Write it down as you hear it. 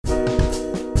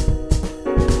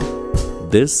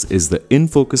This is the In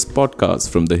Focus podcast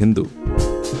from The Hindu.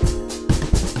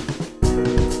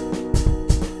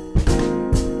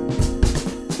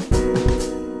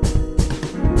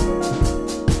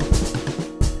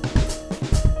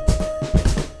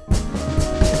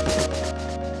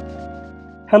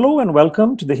 Hello and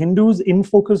welcome to the Hindu's In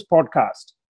Focus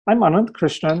podcast. I'm Anant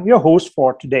Krishnan, your host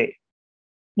for today.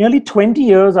 Nearly 20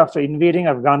 years after invading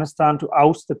Afghanistan to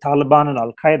oust the Taliban and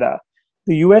Al-Qaeda,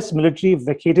 the US military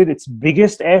vacated its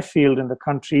biggest airfield in the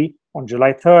country on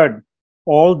July 3rd.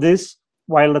 All this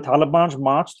while the Taliban's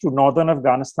march through northern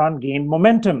Afghanistan gained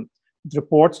momentum, with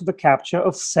reports of the capture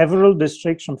of several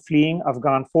districts from fleeing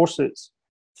Afghan forces.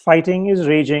 Fighting is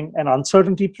raging and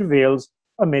uncertainty prevails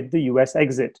amid the US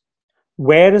exit.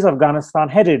 Where is Afghanistan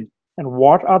headed, and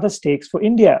what are the stakes for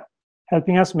India?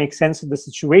 Helping us make sense of the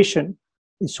situation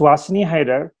is Suhasini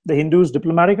Haidar, the Hindu's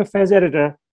diplomatic affairs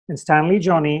editor, and Stanley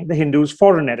Johnny, the Hindu's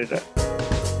foreign editor.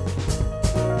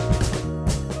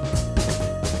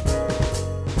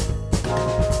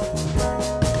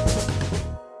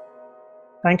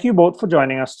 Thank you both for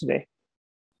joining us today.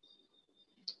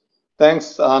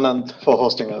 Thanks, Anand, for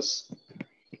hosting us.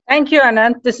 Thank you,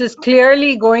 Anant. This is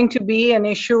clearly going to be an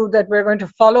issue that we're going to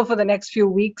follow for the next few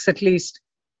weeks at least.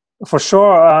 For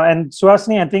sure. And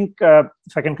Suhasini, I think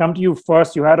if I can come to you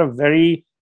first, you had a very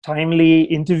timely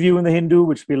interview in The Hindu,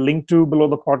 which we'll link to below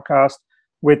the podcast,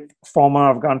 with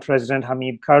former Afghan President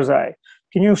Hamid Karzai.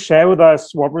 Can you share with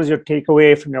us what was your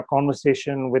takeaway from your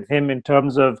conversation with him in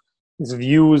terms of his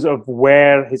views of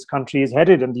where his country is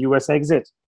headed and the US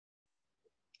exit?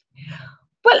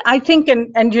 Well, I think,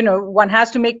 and you know, one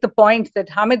has to make the point that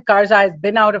Hamid Karzai has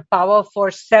been out of power for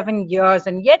 7 years,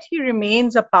 and yet he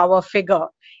remains a power figure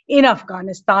in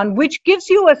Afghanistan, which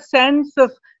gives you a sense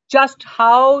of just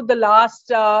how the last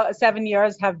 7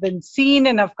 years have been seen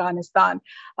in Afghanistan.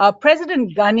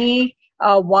 President Ghani,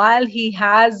 while he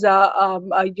has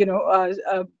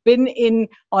been in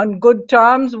on good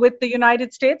terms with the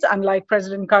United States, unlike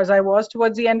President Karzai was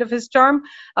towards the end of his term,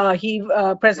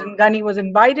 President Ghani was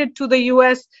invited to the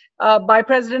US by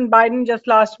President Biden just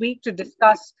last week to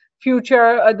discuss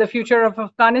the future of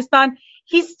Afghanistan.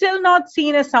 He's still not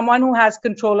seen as someone who has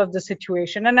control of the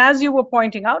situation. And as you were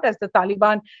pointing out, as the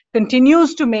Taliban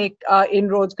continues to make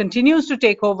inroads, continues to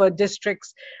take over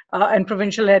districts and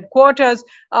provincial headquarters,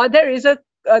 there is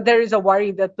a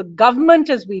worry that the government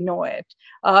as we know it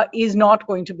is not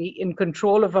going to be in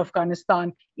control of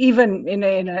Afghanistan, even in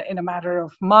a matter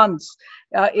of months,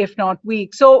 if not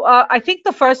weeks. So I think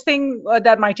the first thing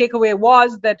that my takeaway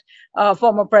was that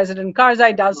former President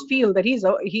Karzai does feel that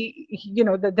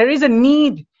that there is a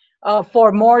need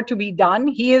for more to be done.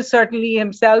 He is certainly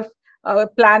himself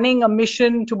planning a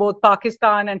mission to both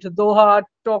Pakistan and to Doha to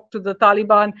talk to the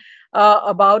Taliban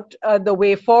about the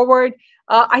way forward.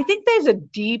 I think there's a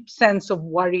deep sense of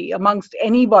worry amongst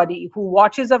anybody who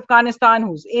watches Afghanistan,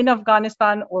 who's in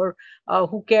Afghanistan, or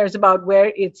who cares about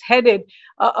where it's headed,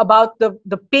 about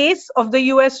the pace of the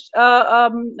US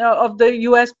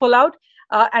pullout.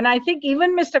 And I think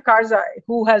even Mr. Karzai,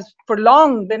 who has for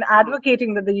long been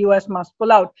advocating that the US must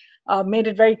pull out, made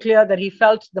it very clear that he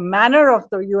felt the manner of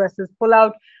the US's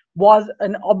pullout was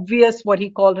what he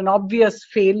called an obvious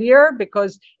failure,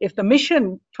 because if the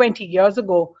mission 20 years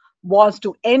ago was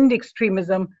to end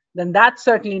extremism, then that's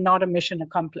certainly not a mission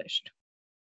accomplished.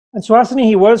 And Suhasini,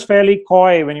 he was fairly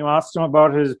coy when you asked him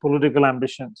about his political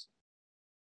ambitions.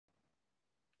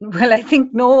 Well, I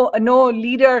think no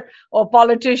leader or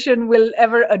politician will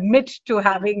ever admit to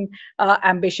having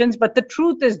ambitions. But the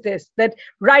truth is this, that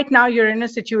right now you're in a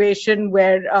situation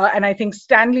where, and I think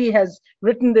Stanley has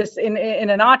written this in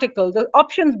an article, the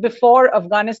options before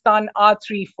Afghanistan are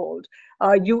threefold.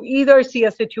 You either see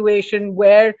a situation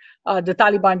where the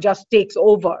Taliban just takes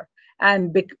over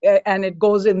and it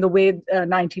goes in the way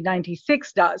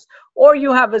 1996 does, or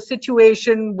you have a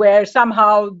situation where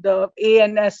somehow the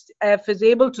ANSF is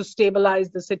able to stabilize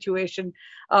the situation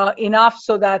enough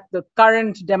so that the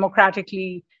current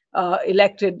democratically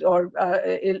elected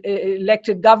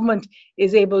government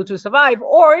is able to survive,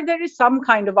 or there is some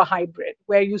kind of a hybrid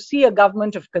where you see a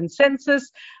government of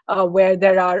consensus, where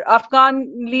there are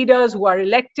Afghan leaders who are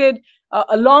elected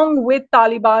along with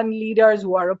Taliban leaders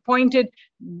who are appointed,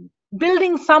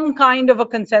 building some kind of a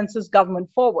consensus government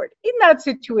forward. In that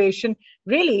situation,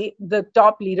 really, the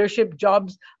top leadership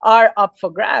jobs are up for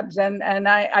grabs. And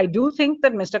I do think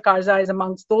that Mr. Karzai is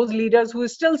amongst those leaders who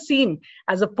is still seen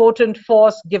as a potent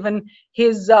force, given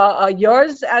his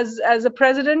years as a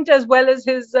president, as well as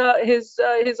his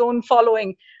own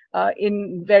following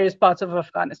in various parts of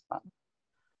Afghanistan.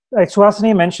 Right,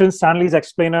 Suhasini mentioned Stanley's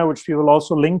explainer, which we will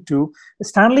also link to.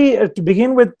 Stanley, to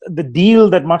begin with the deal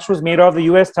that much was made of, the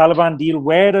US-Taliban deal,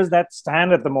 where does that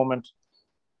stand at the moment?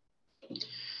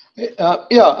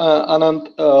 Anand.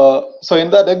 So in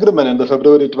that agreement, in the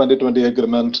February 2020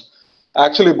 agreement,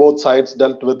 actually both sides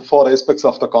dealt with four aspects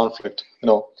of the conflict.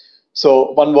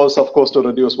 So one was, of course, to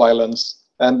reduce violence,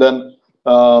 and then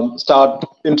start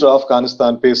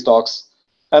intra-Afghanistan peace talks,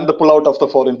 and the pullout of the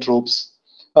foreign troops,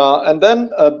 and then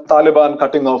Taliban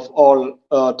cutting off all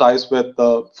ties with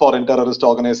foreign terrorist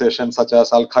organizations such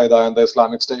as Al Qaeda and the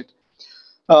Islamic State.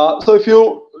 So if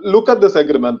you look at this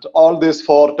agreement, all these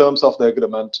four terms of the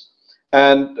agreement,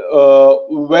 and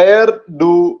where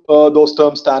do those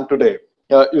terms stand today?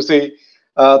 You see,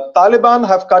 Taliban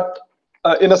have cut.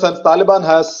 In a sense, Taliban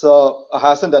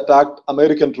hasn't attacked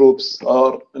American troops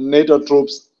or NATO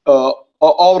troops,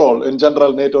 overall in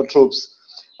general NATO troops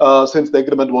since the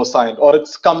agreement was signed, or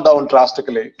it's come down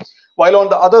drastically. While on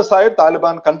the other side,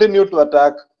 Taliban continued to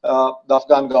attack the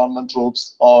Afghan government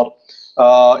troops, or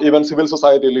even civil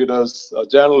society leaders,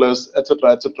 journalists,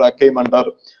 etc., came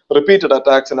under repeated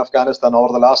attacks in Afghanistan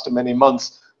over the last many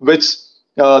months, which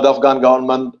the Afghan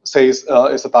government says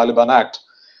is a Taliban act.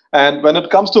 And when it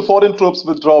comes to foreign troops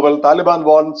withdrawal, Taliban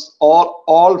wants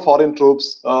all foreign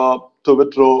troops to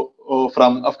withdraw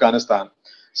from Afghanistan.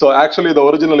 So actually, the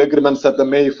original agreement set the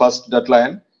May 1st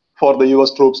deadline for the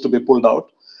US troops to be pulled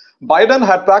out. Biden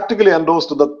had practically endorsed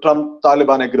the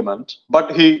Trump-Taliban agreement,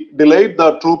 but he delayed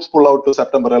the troops pullout to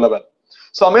September 11.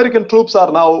 So American troops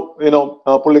are now,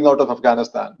 pulling out of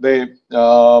Afghanistan. They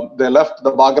left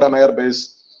the Bagram air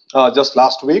base just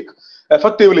last week,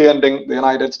 effectively ending the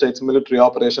United States military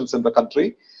operations in the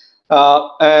country.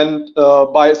 And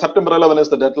by September 11 is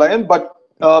the deadline, but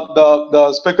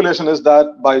the speculation is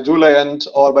that by July end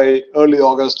or by early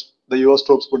August, the US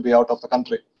troops would be out of the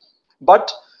country.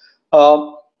 But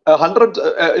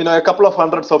a couple of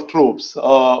hundreds of troops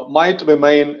might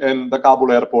remain in the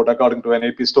Kabul airport, according to an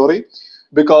AP story,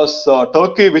 because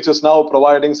Turkey, which is now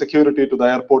providing security to the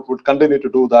airport, would continue to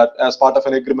do that as part of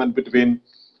an agreement between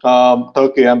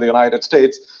Turkey and the United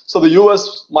States. So the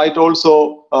US might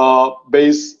also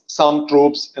base some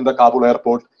troops in the Kabul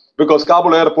airport, because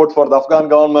Kabul airport for the Afghan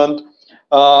government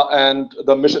and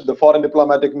the foreign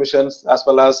diplomatic missions, as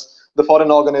well as the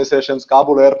foreign organizations,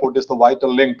 Kabul airport is the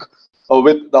vital link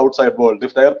with the outside world.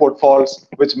 If the airport falls,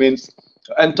 which means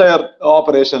entire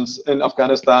operations in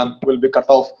Afghanistan will be cut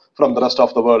off from the rest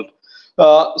of the world.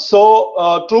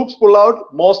 So troops pull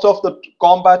out. Most of the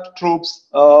combat troops,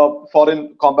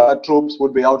 foreign combat troops,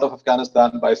 would be out of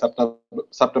Afghanistan by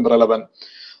September 11.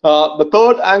 The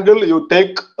third angle, you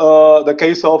take the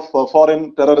case of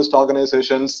foreign terrorist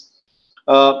organizations.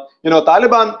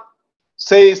 Taliban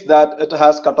says that it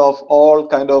has cut off all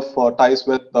kind of ties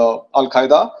with Al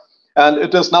Qaeda, and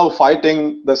it is now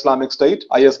fighting the Islamic State,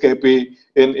 ISKP,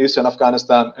 in eastern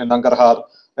Afghanistan, in the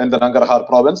Nangarhar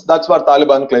province. That's what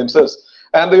Taliban claims is.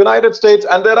 And the United States,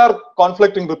 and there are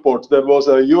conflicting reports. There was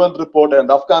a UN report, and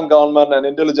the Afghan government and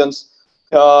intelligence,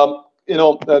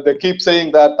 they keep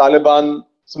saying that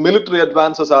Taliban's military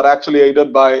advances are actually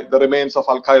aided by the remains of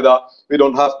Al Qaeda. We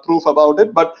don't have proof about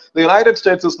it, but the United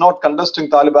States is not contesting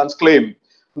Taliban's claim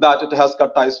that it has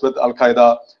cut ties with Al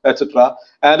Qaeda, etc.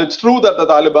 And it's true that the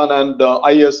Taliban and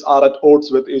IS are at odds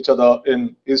with each other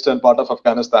in eastern part of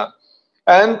Afghanistan.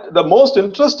 And the most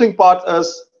interesting part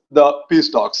is the peace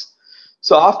talks.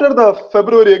 So after the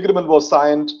February agreement was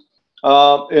signed,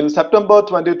 in September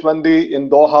 2020 in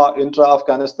Doha,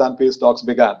 intra-Afghanistan peace talks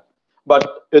began.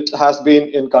 But it has been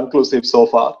inconclusive so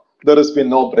far. There has been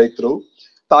no breakthrough.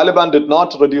 Taliban did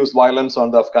not reduce violence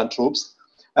on the Afghan troops.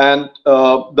 And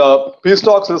the peace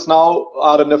talks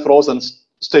are in a frozen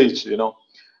stage,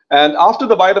 And after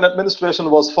the Biden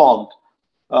administration was formed,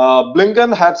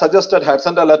 Blinken had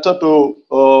sent a letter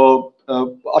to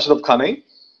Ashraf Ghani,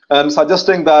 and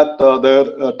suggesting that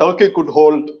Turkey could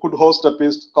host a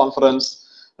peace conference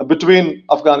between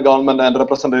Afghan government and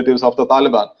representatives of the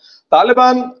Taliban.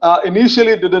 Taliban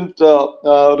initially didn't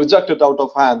reject it out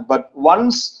of hand, but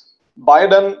once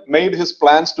Biden made his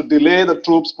plans to delay the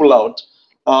troops pullout,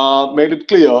 made it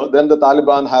clear, then the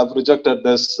Taliban have rejected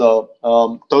this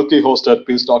Turkey-hosted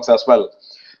peace talks as well.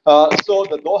 So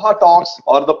the Doha talks,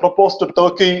 or the proposed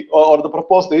Turkey, or the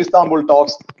proposed Istanbul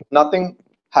talks, nothing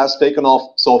has taken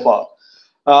off so far.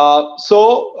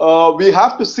 So we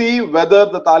have to see whether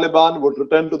the Taliban would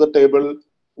return to the table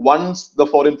once the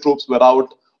foreign troops were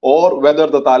out, or whether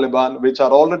the Taliban, which are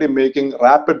already making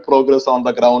rapid progress on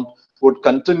the ground, would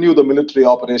continue the military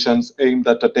operations aimed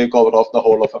at a takeover of the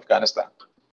whole of Afghanistan.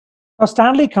 Now,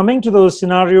 Stanley, coming to those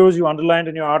scenarios you underlined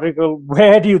in your article,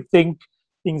 where do you think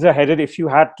things are headed? If you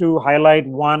had to highlight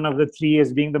one of the three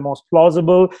as being the most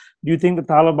plausible, do you think the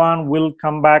Taliban will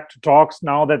come back to talks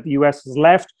now that the US has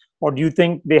left? Or do you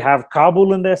think they have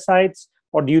Kabul in their sights?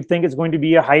 Or do you think it's going to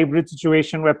be a hybrid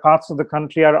situation where parts of the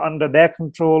country are under their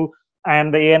control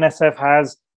and the ANSF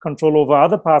has control over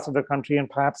other parts of the country and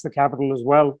perhaps the capital as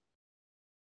well?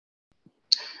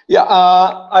 Yeah,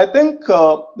 I think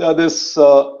a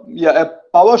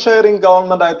power sharing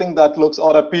government, I think that looks,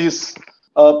 or a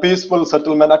peaceful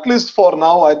settlement, at least for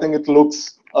now, I think it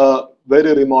looks a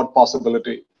very remote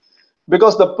possibility.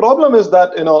 Because the problem is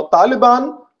that,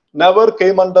 Taliban never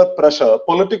came under pressure,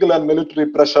 political and military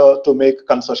pressure, to make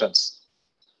concessions.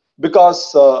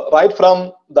 Because right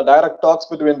from the direct talks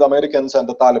between the Americans and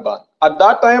the Taliban, at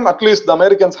that time, at least the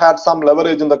Americans had some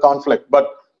leverage in the conflict,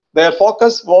 but their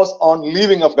focus was on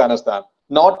leaving Afghanistan,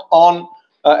 not on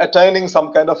attaining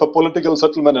some kind of a political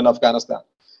settlement in Afghanistan.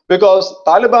 Because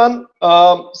Taliban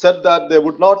said that they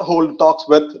would not hold talks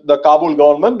with the Kabul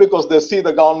government because they see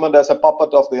the government as a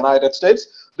puppet of the United States.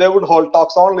 They would hold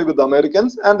talks only with the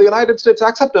Americans, and the United States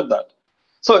accepted that.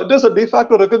 So it is a de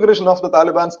facto recognition of the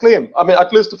Taliban's claim, I mean,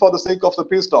 at least for the sake of the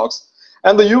peace talks.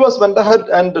 And the US went ahead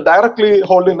and directly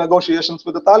holding negotiations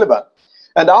with the Taliban.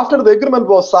 And after the agreement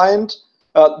was signed,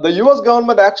 the US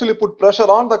government actually put pressure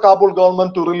on the Kabul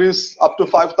government to release up to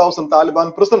 5,000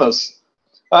 Taliban prisoners.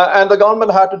 And the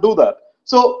government had to do that.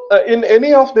 So in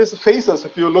any of these phases,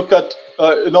 if you look at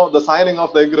the signing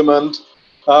of the agreement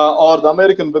or the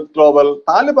American withdrawal,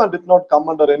 Taliban did not come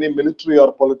under any military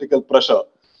or political pressure.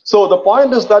 So the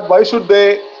point is that why should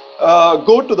they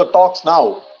go to the talks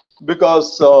now?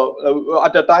 Because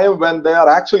at a time when they are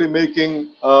actually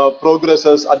making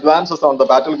advances on the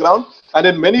battleground, and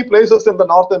in many places in the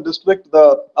northern district,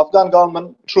 the Afghan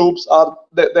government troops are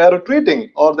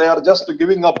retreating, or they are just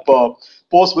giving up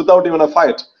posts without even a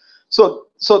fight. So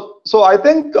I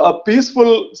think a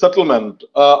peaceful settlement,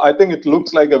 I think it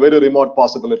looks like a very remote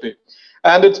possibility.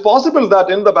 And it's possible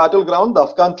that in the battleground, the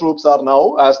Afghan troops are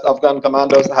now, as the Afghan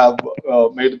commanders have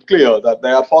made it clear, that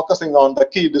they are focusing on the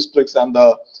key districts and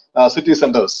the city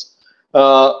centers,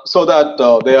 so that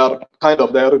they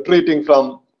are retreating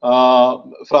from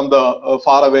the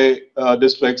faraway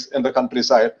districts in the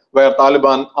countryside where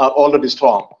Taliban are already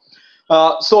strong.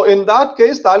 So in that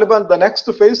case, the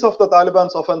next phase of the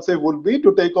Taliban's offensive would be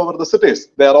to take over the cities.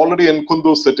 They are already in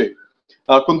Kunduz city.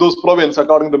 Kunduz province,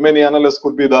 according to many analysts,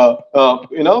 could be the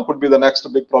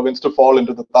next big province to fall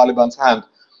into the Taliban's hand.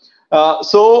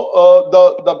 Once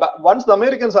the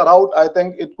Americans are out, I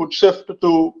think it could shift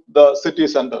to the city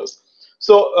centers.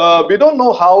 So we don't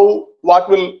know what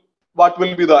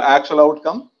will be the actual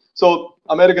outcome. So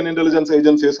American intelligence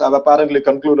agencies have apparently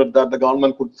concluded that the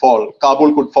government could fall,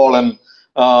 Kabul could fall in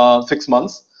 6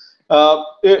 months.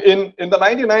 In the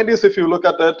 1990s, if you look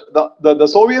at it, the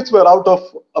Soviets were out of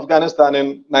Afghanistan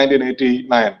in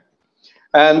 1989.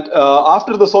 And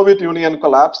after the Soviet Union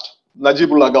collapsed,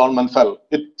 Najibullah government fell.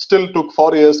 It still took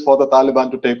 4 years for the Taliban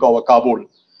to take over Kabul.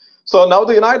 So now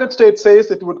the United States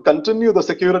says it would continue the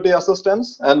security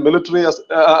assistance and military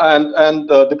and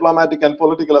diplomatic and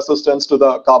political assistance to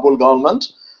the Kabul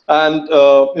government. And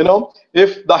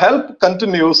if the help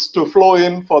continues to flow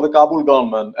in for the Kabul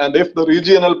government, and if the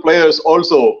regional players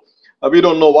also, we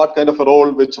don't know what kind of a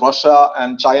role which Russia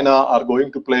and China are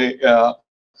going to play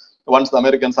once the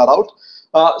Americans are out.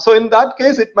 So in that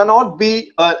case, it may not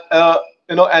be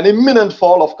an imminent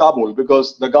fall of Kabul,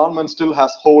 because the government still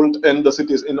has hold in the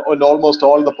cities, in almost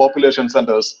all the population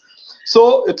centers.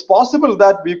 So it's possible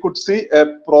that we could see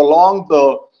a prolonged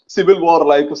civil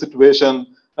war-like situation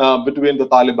between the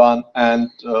Taliban and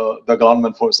the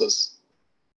government forces.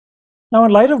 Now,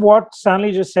 in light of what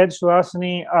Stanley just said,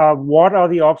 Suhasini, what are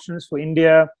the options for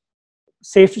India?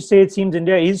 Safe to say, it seems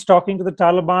India is talking to the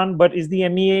Taliban, but is the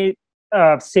MEA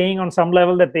saying on some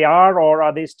level that they are, or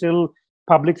are they still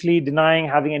publicly denying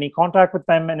having any contact with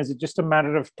them? And is it just a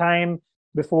matter of time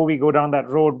before we go down that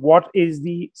road? What is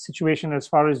the situation as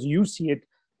far as you see it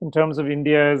in terms of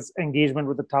India's engagement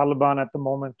with the Taliban at the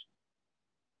moment?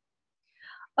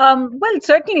 Well,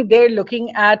 certainly they're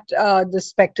looking at the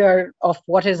specter of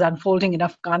what is unfolding in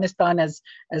Afghanistan, as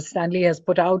Stanley has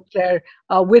put out there,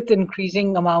 with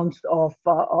increasing amounts of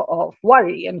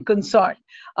worry and concern.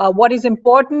 What is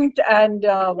important, and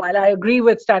while I agree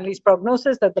with Stanley's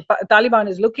prognosis that the Taliban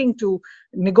is looking to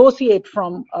negotiate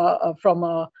from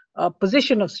a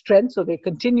position of strength, so they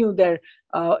continue their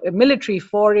military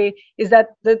foray, is that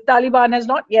the Taliban has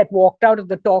not yet walked out of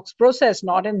the talks process,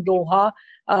 not in Doha,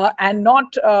 and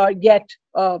not yet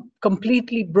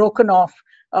completely broken off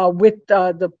with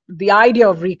the idea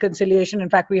of reconciliation. In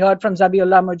fact, we heard from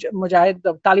Zabiullah Mujahid,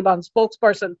 the Taliban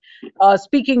spokesperson,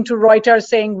 speaking to Reuters,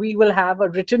 saying we will have a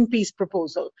written peace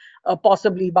proposal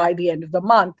possibly by the end of the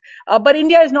month. But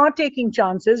India is not taking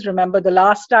chances. Remember, the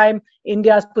last time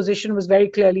India's position was very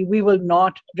clearly, we will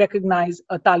not recognize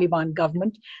a Taliban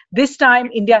government. This time,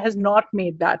 India has not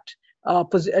made that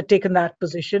taken that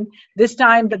position. This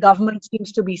time, the government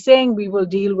seems to be saying we will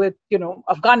deal with,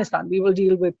 Afghanistan, we will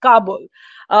deal with Kabul.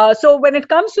 So when it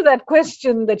comes to that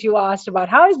question that you asked about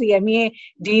how is the MEA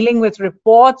dealing with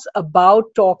reports about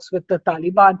talks with the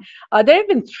Taliban, there have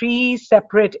been 3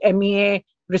 separate MEA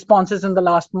responses in the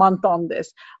last month on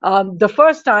this. The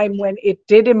first time when it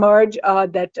did emerge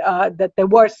that there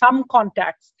were some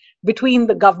contacts between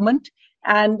the government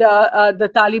and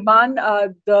the Taliban,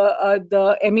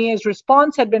 the MEA's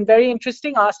response had been very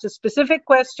interesting. Asked a specific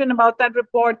question about that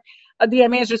report. The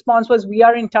MEA's response was, we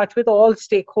are in touch with all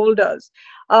stakeholders.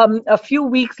 A few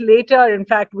weeks later, in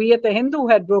fact, we at The Hindu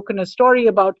had broken a story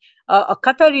about a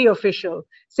Qatari official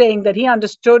saying that he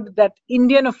understood that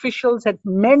Indian officials had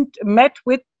met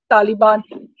with Taliban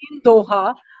in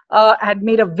Doha, had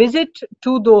made a visit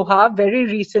to Doha very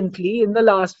recently in the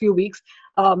last few weeks.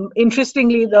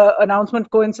 Interestingly, the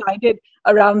announcement coincided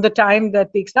around the time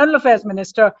that the External Affairs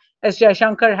Minister, S.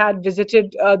 Jaishankar, had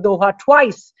visited Doha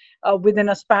twice within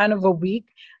a span of a week.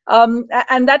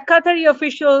 And that Qatari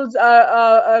official's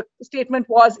statement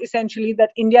was essentially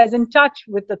that India is in touch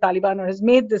with the Taliban or has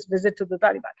made this visit to the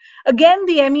Taliban. Again,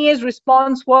 the MEA's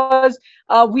response was,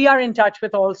 we are in touch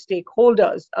with all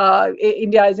stakeholders.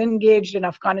 India is engaged in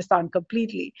Afghanistan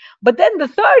completely. But then the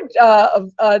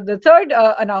third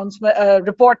announcement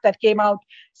report that came out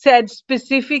said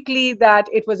specifically that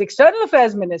it was External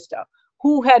Affairs Minister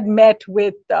who had met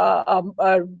with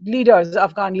leaders,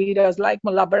 Afghan leaders like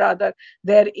Mullah Baradar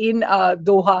there in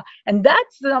Doha. And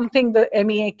that's something the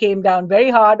MEA came down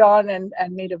very hard on and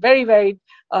made a very, very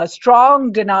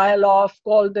strong denial of,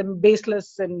 called them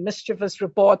baseless and mischievous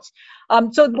reports.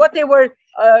 So what they were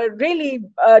really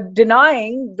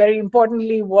denying, very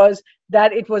importantly, was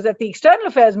that it was at the External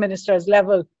Affairs Minister's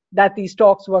level that these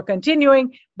talks were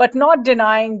continuing, but not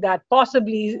denying that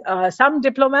possibly some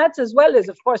diplomats, as well as,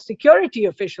 of course, security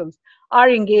officials, are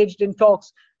engaged in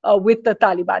talks with the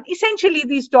Taliban. Essentially,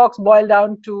 these talks boil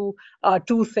down to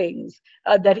 2 things.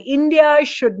 That India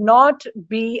should not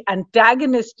be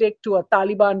antagonistic to a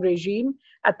Taliban regime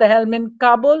at the helm in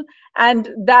Kabul,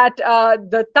 and that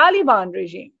the Taliban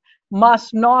regime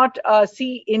must not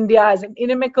see India as an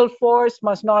inimical force,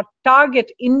 must not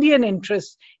target Indian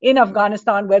interests in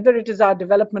Afghanistan, whether it is our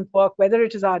development work, whether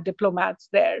it is our diplomats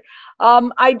there.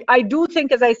 I do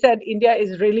think, as I said, India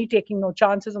is really taking no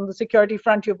chances on the security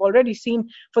front. You've already seen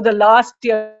for the last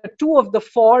year, 2 of the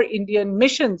 4 Indian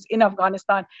missions in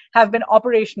Afghanistan have been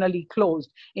operationally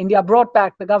closed.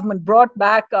 The government brought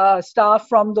back staff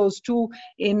from those 2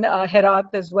 in Herat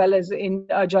as well as in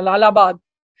Jalalabad,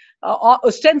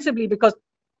 ostensibly because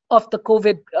of the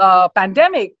COVID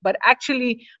pandemic, but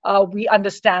actually we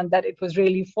understand that it was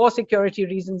really for security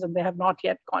reasons and they have not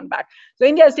yet gone back. So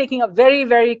India is taking a very,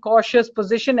 very cautious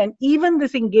position, and even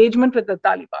this engagement with the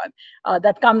Taliban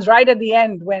that comes right at the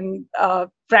end when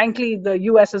frankly the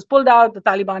US has pulled out, the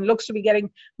Taliban looks to be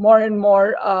getting more and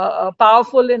more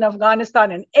powerful in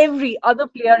Afghanistan, and every other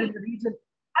player in the region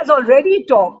has already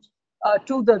talked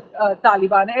to the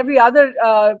Taliban. Every other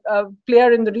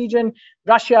player in the region,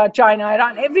 Russia, China,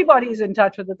 Iran, everybody is in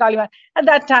touch with the Taliban. At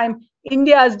that time,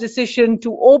 India's decision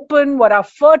to open what are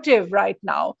furtive right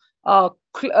now,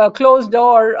 closed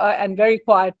door and very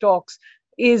quiet talks,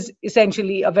 is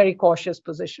essentially a very cautious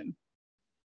position.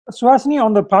 Suhasini,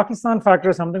 on the Pakistan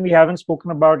factor, something we haven't spoken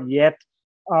about yet.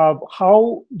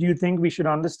 How do you think we should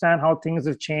understand how things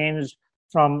have changed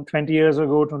from 20 years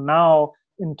ago to now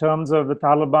in terms of the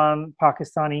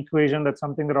Taliban-Pakistan equation? That's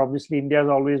something that obviously India has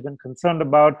always been concerned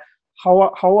about.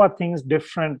 How are things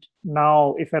different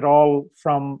now, if at all,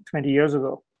 from 20 years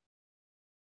ago?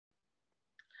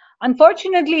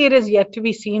 Unfortunately, it is yet to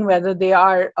be seen whether they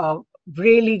are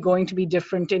really going to be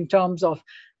different in terms of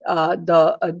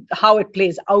how it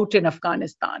plays out in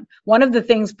Afghanistan. One of the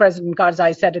things President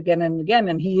Karzai said again and again,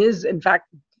 and he is in fact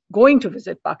going to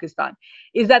visit Pakistan,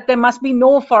 is that there must be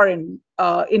no foreign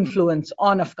influence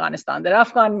on Afghanistan, that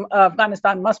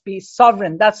Afghanistan must be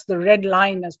sovereign. That's the red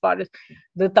line as far as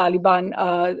the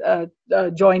Taliban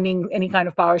joining any kind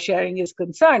of power sharing is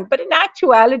concerned. But in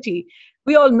actuality,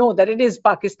 we all know that it is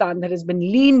Pakistan that has been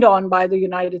leaned on by the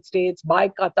United States, by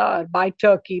Qatar, by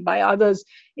Turkey, by others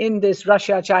in this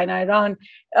Russia, China, Iran,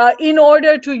 in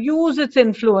order to use its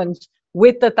influence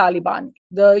with the Taliban.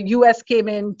 The US came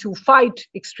in to fight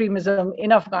extremism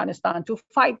in Afghanistan, to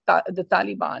fight the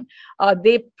Taliban.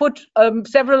 They put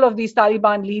several of these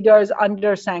Taliban leaders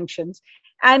under sanctions.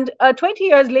 And 20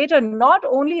 years later, not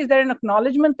only is there an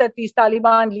acknowledgement that these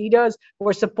Taliban leaders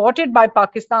were supported by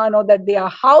Pakistan or that they are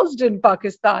housed in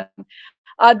Pakistan,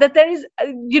 that there is,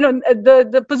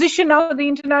 the position now of the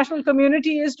international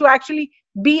community is to actually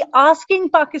be asking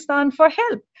Pakistan for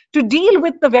help to deal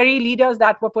with the very leaders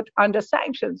that were put under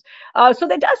sanctions. So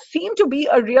there does seem to be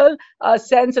a real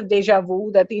sense of deja vu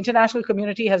that the international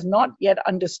community has not yet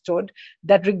understood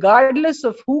that regardless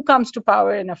of who comes to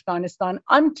power in Afghanistan,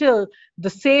 until the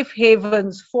safe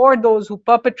havens for those who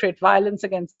perpetrate violence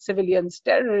against civilians,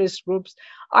 terrorist groups,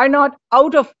 are not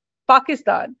out of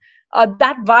Pakistan,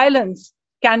 that violence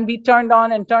can be turned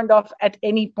on and turned off at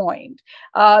any point.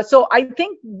 So I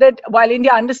think that while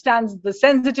India understands the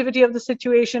sensitivity of the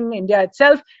situation, India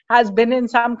itself has been in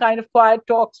some kind of quiet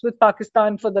talks with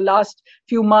Pakistan for the last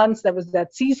few months. There was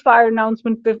that ceasefire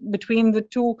announcement between the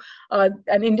two,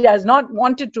 and India has not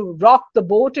wanted to rock the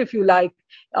boat, if you like,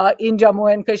 in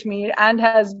Jammu and Kashmir, and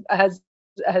has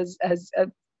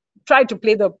tried to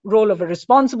play the role of a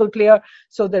responsible player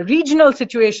so the regional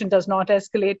situation does not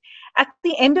escalate. At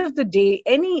the end of the day,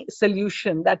 any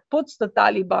solution that puts the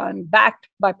Taliban, backed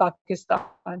by Pakistan,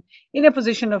 in a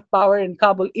position of power in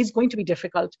Kabul is going to be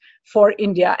difficult for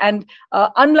India. And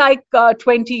unlike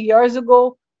 20 years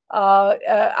ago,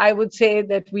 I would say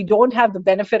that we don't have the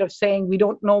benefit of saying we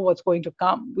don't know what's going to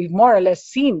come. We've more or less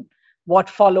seen what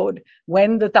followed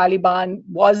when the Taliban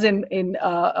was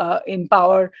in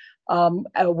power,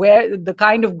 where the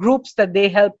kind of groups that they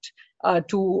helped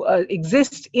to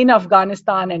exist in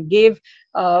Afghanistan and gave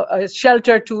a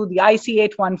shelter to the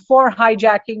IC-814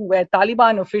 hijacking, where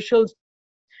Taliban officials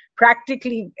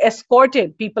practically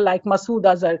escorted people like Masood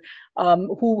Azhar,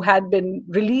 who had been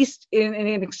released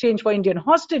in exchange for Indian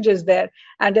hostages there,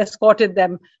 and escorted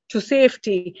them to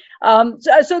safety. So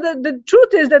the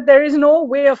truth is that there is no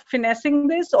way of finessing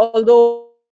this, although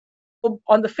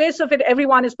on the face of it,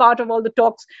 everyone is part of all the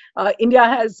talks. India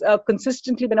has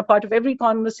consistently been a part of every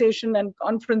conversation and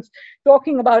conference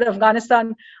talking about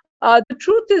Afghanistan. The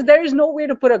truth is there is no way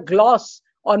to put a gloss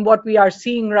on what we are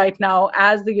seeing right now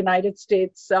as the United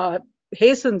States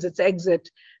hastens its exit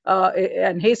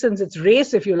and hastens its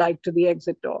race, if you like, to the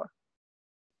exit door.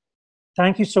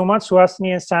 Thank you so much,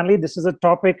 Suhasini and Stanley. This is a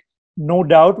topic, no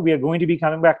doubt, we are going to be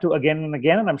coming back to again and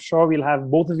again, and I'm sure we'll have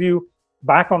both of you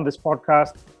back on this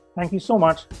podcast. Thank you so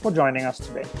much for joining us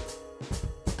today.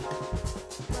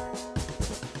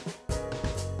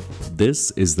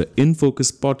 This is the In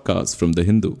Focus podcast from The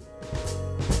Hindu.